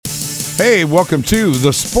Hey, welcome to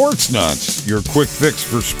the Sports Nutz, your quick fix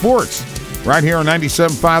for sports. Right here on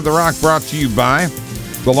 97.5 The Rock, brought to you by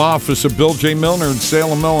the law office of Bill J. Milner in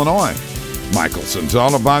Salem, Illinois. Michelson's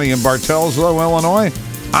Auto Body in Bartelso, Illinois.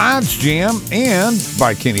 Odds Jam, and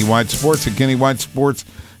by Kenny White Sports at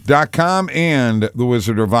KennyWhiteSports.com, and the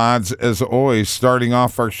Wizard of Odds, as always, starting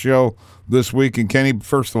off our show this week. And Kenny,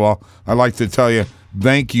 first of all, I'd like to tell you,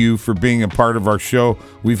 thank you for being a part of our show.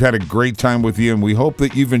 We've had a great time with you, and we hope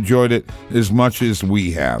that you've enjoyed it as much as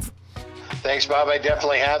we have. Thanks, Bob. I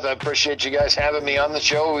definitely have. I appreciate you guys having me on the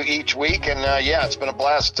show each week. And, yeah, it's been a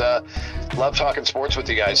blast. Love talking sports with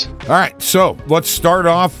you guys. All right, so let's start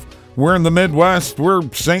off. We're in the Midwest. We're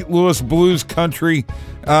St. Louis Blues country.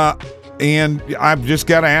 And I've just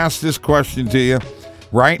got to ask this question to you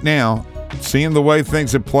right now. Seeing the way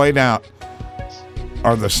things have played out,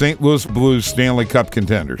 are the St. Louis Blues Stanley Cup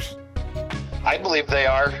contenders? I believe they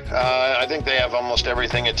are. I think they have almost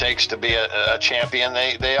everything it takes to be a champion.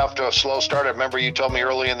 They off to a slow start. I remember you told me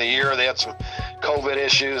early in the year they had some COVID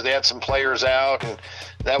issues. They had some players out, and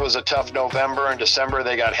that was a tough November and December.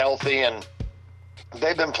 They got healthy, and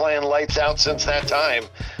they've been playing lights out since that time,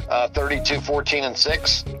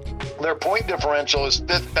 32-14-6. Their point differential is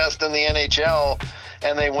fifth best in the NHL,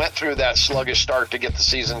 and they went through that sluggish start to get the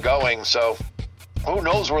season going. So who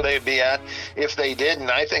knows where they'd be at if they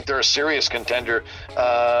didn't. I think they're a serious contender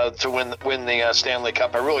to win the Stanley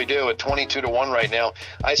Cup. I really do, at 22-1 right now.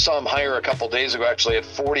 I saw them higher a couple days ago, actually, at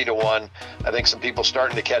 40-1. I think some people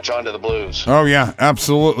starting to catch on to the Blues. Oh, yeah,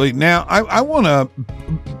 absolutely. Now, I want to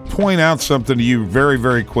point out something to you very,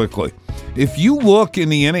 very quickly. If you look in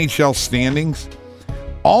the NHL standings,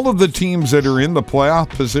 all of the teams that are in the playoff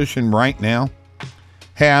position right now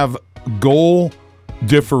have goal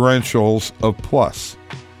differentials of plus.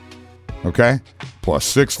 Okay? Plus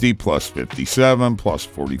 60, plus 57, plus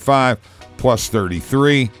 45, plus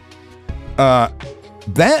 33. That's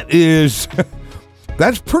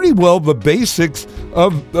pretty well the basics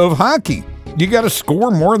of hockey. You got to score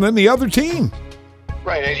more than the other team.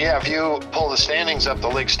 Right, yeah, if you pull the standings up, the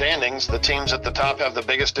league standings, the teams at the top have the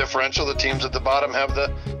biggest differential, the teams at the bottom have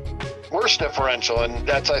the worst differential. And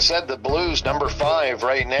as I said, the Blues, number 5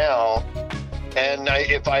 right now. And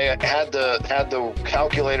if I had the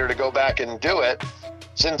calculator to go back and do it,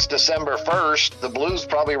 since December 1st, the Blues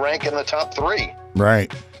probably rank in the top 3.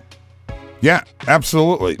 Right. Yeah,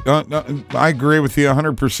 absolutely. I agree with you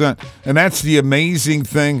 100%. And that's the amazing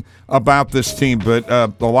thing about this team. But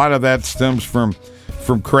a lot of that stems from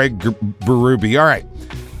Craig Berube. All right.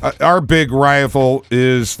 Our big rival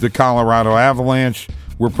is the Colorado Avalanche.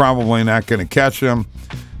 We're probably not going to catch them.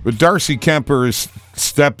 But Darcy Kemper has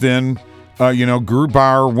stepped in.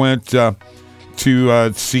 Grubauer went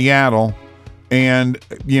to Seattle, and,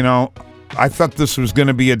 I thought this was going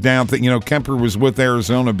to be a down thing. Kemper was with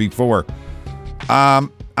Arizona before.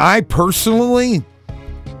 I personally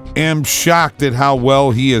am shocked at how well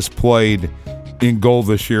he has played in goal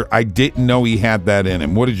this year. I didn't know he had that in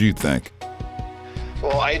him. What did you think?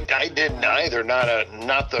 Well, I didn't either.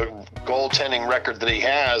 Not the goaltending record that he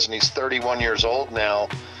has, and he's 31 years old now.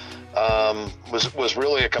 Was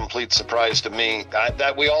really a complete surprise to me.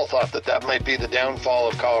 That we all thought that might be the downfall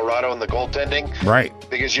of Colorado in the goaltending, right?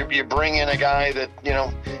 Because you bring in a guy that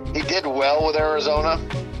he did well with Arizona,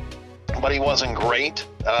 but he wasn't great,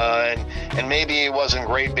 and maybe he wasn't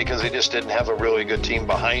great because he just didn't have a really good team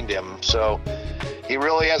behind him. So he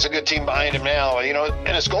really has a good team behind him now.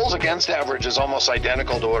 And his goals against average is almost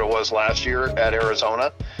identical to what it was last year at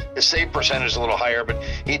Arizona. His save percentage is a little higher, but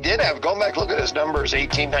he did have, going back, look at his numbers,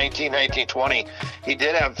 18-19, 19-20. He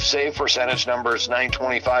did have save percentage numbers,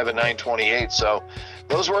 925 and 928. So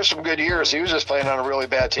those were some good years. He was just playing on a really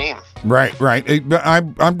bad team. Right.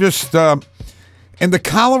 I'm just, and the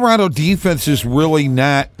Colorado defense is really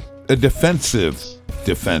not a defensive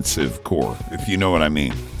core, if you know what I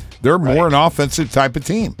mean. They're more an offensive type of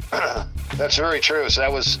team. That's very true. So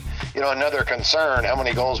that was, another concern. How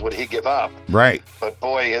many goals would he give up? Right. But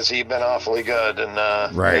boy, has he been awfully good. And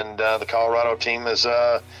the Colorado team has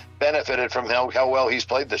benefited from how well he's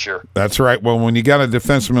played this year. That's right. Well, when you got a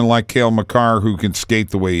defenseman like Cale Makar who can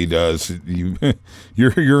skate the way he does,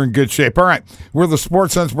 you're in good shape. All right. We're the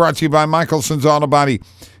Sports Nutz, brought to you by Michelson's Auto Body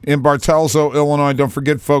in Bartelso, Illinois. Don't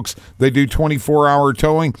forget, folks, they do 24-hour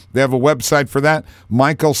towing. They have a website for that,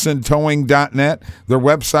 michelsonTowing.net. Their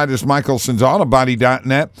website is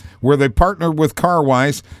michelsonsautobody.net, where they partner with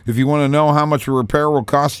CarWise. If you want to know how much a repair will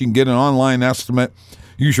cost, you can get an online estimate.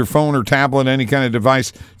 Use your phone or tablet, any kind of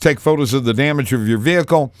device. Take photos of the damage of your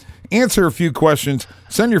vehicle. Answer a few questions.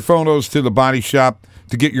 Send your photos to the body shop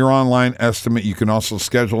to get your online estimate. You can also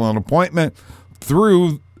schedule an appointment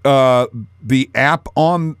through the app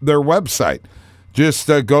on their website. Just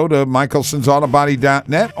go to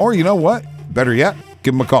michelsonsautobody.net, or you know what? Better yet,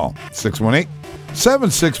 give them a call,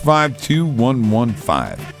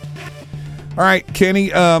 618-765-2115. All right,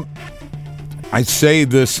 Kenny, I say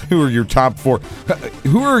this, who are your top four?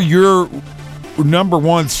 Who are your number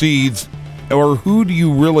one seeds, or who do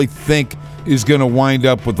you really think is going to wind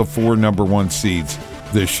up with the 4 number one seeds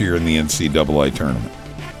this year in the NCAA tournament?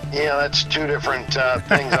 Yeah, that's two different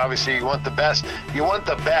things. Obviously, you want the best. You want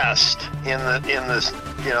the best in this,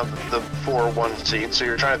 the 4-1 seed. So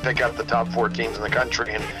you're trying to pick out the top 4 teams in the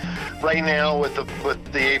country. And right now, with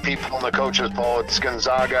the AP poll and the coaches poll, it's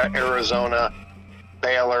Gonzaga, Arizona,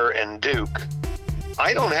 Baylor, and Duke.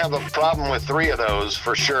 I don't have a problem with 3 of those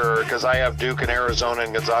for sure, because I have Duke and Arizona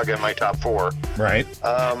and Gonzaga in my top 4. Right.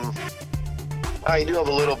 I do have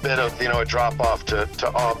a little bit of a drop off to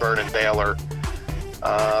Auburn and Baylor.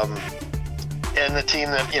 And the team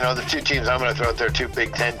that, the 2 teams I'm going to throw out there, 2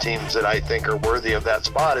 Big Ten teams that I think are worthy of that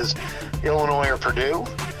spot is Illinois or Purdue.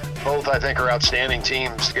 Both, I think, are outstanding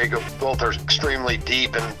teams. Both are extremely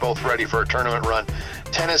deep and both ready for a tournament run.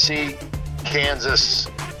 Tennessee, Kansas,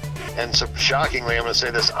 and shockingly, I'm going to say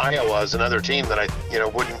this, Iowa is another team that I,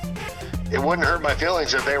 wouldn't hurt my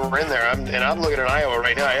feelings if they were in there. I'm looking at Iowa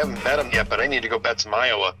right now. I haven't bet them yet, but I need to go bet some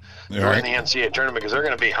Iowa during the NCAA tournament because they're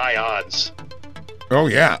going to be high odds. Oh,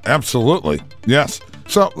 yeah, absolutely. Yes.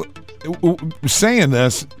 So, saying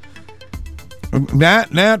this,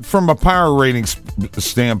 not from a power ratings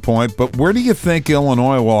standpoint, but where do you think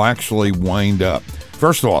Illinois will actually wind up?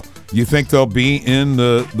 First of all, you think they'll be in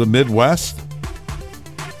the Midwest?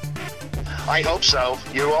 I hope so.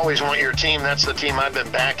 You always want your team. That's the team I've been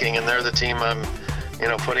backing, and they're the team I'm,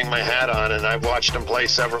 putting my hat on. And I've watched them play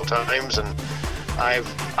several times, and I've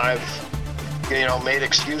made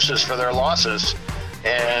excuses for their losses.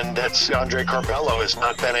 And that's Andre Carpello has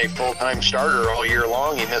not been a full-time starter all year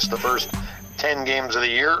long. He missed the first 10 games of the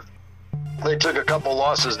year. They took a couple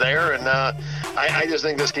losses there, and I just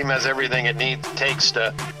think this team has everything it takes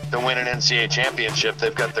to win an NCAA championship.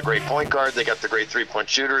 They've got the great point guard, they got the great three-point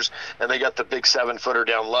shooters, and they got the big 7-footer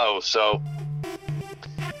down low. So,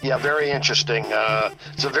 yeah, very interesting.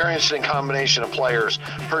 It's a very interesting combination of players.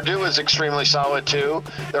 Purdue is extremely solid, too.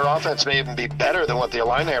 Their offense may even be better than what the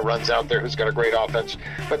Illini runs out there, who's got a great offense,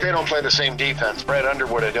 but they don't play the same defense. Brad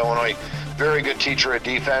Underwood at Illinois, very good teacher at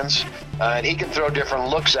defense, and he can throw different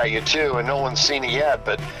looks at you, too, and no one's seen it yet,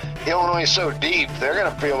 but Illinois is so deep, they're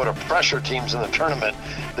going to be able to pressure teams in the tournament,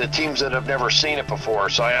 the teams that have never seen it before.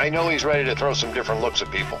 So I know he's ready to throw some different looks at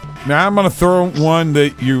people. Now I'm going to throw one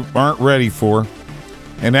that you aren't ready for,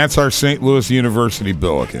 and that's our St. Louis University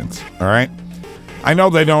Billikens, all right? I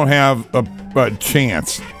know they don't have a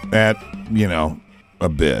chance at, a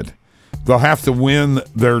bid. They'll have to win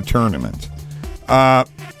their tournament. I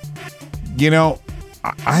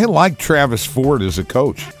like Travis Ford as a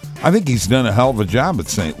coach. I think he's done a hell of a job at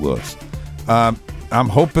St. Louis. I'm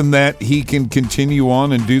hoping that he can continue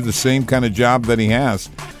on and do the same kind of job that he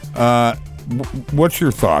has. What's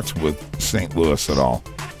your thoughts with St. Louis at all?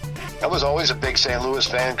 I was always a big St. Louis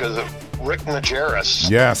fan because of Rick Majerus.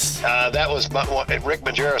 Yes. Rick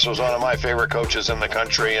Majerus was one of my favorite coaches in the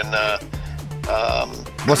country, and I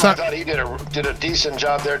thought he did a decent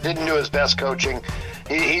job there. Didn't do his best coaching.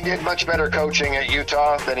 He did much better coaching at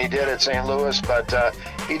Utah than he did at St. Louis, but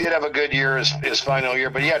he did have a good year, his final year.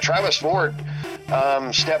 But yeah, Travis Ford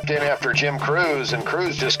stepped in after Jim Cruz, and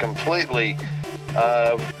Cruz just completely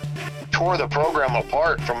tore the program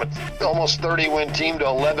apart from an almost 30-win team to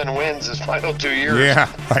 11 wins his final 2 years.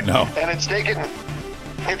 Yeah, I know. And it's taken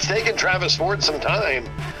Travis Ford some time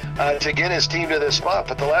to get his team to this spot,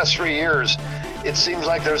 but the last 3 years, it seems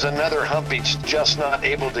like there's another hump he's just not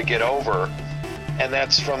able to get over. And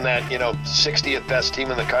that's from that, 60th best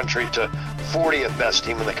team in the country to 40th best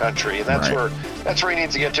team in the country. And that's where he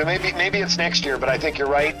needs to get to. Maybe it's next year, but I think you're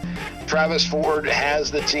right. Travis Ford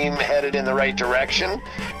has the team headed in the right direction.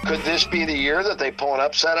 Could this be the year that they pull an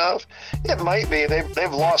upset of? It might be.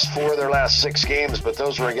 They've lost 4 of their last 6 games, but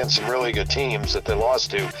those were against some really good teams that they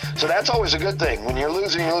lost to. So that's always a good thing. When you're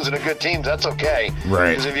losing to good teams, that's okay. Right.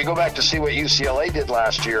 Because if you go back to see what UCLA did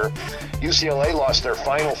last year, UCLA lost their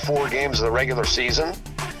final 4 games of the regular season,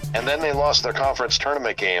 and then they lost their conference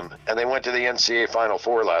tournament game, and they went to the NCAA Final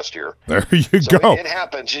Four last year. There you so go. It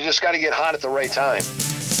happens. You just got to get hot at the right time.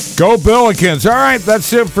 Go Billikens. All right,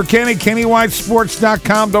 that's it for Kenny.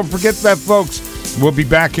 KennyWhiteSports.com. Don't forget that, folks. We'll be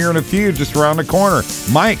back here in a few, just around the corner.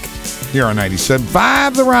 Mike, here on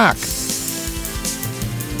 97.5 The Rock.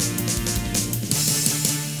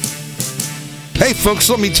 Hey folks,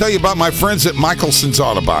 let me tell you about my friends at Michelson's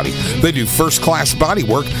Auto Body. They do first-class body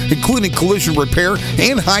work, including collision repair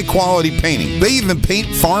and high-quality painting. They even paint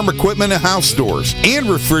farm equipment and house doors, and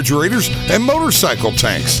refrigerators and motorcycle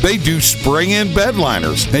tanks. They do spring-in bed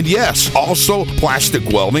liners, and yes, also plastic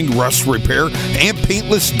welding, rust repair, and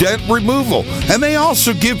paintless dent removal. And they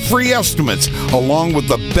also give free estimates, along with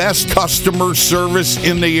the best customer service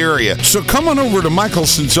in the area. So come on over to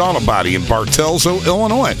Michelson's Auto Body in Bartelso,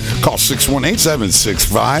 Illinois. Call 618-765-2115 or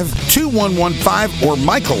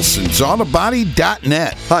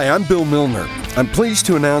michelsonsautobody.net. Hi, I'm Bill Milner. I'm pleased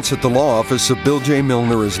to announce that the law office of Bill J.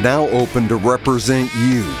 Milner is now open to represent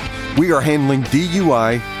you. We are handling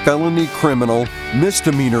DUI, felony criminal,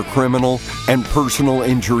 misdemeanor criminal, and personal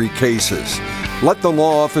injury cases. Let the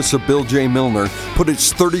law office of Bill J. Milner put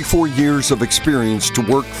its 34 years of experience to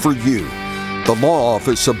work for you. The law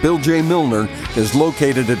office of Bill J. Milner is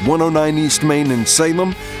located at 109 East Main in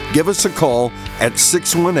Salem. Give us a call at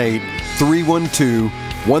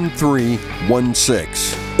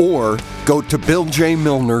 618-312-1316 or go to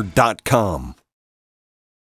BillJMilner.com.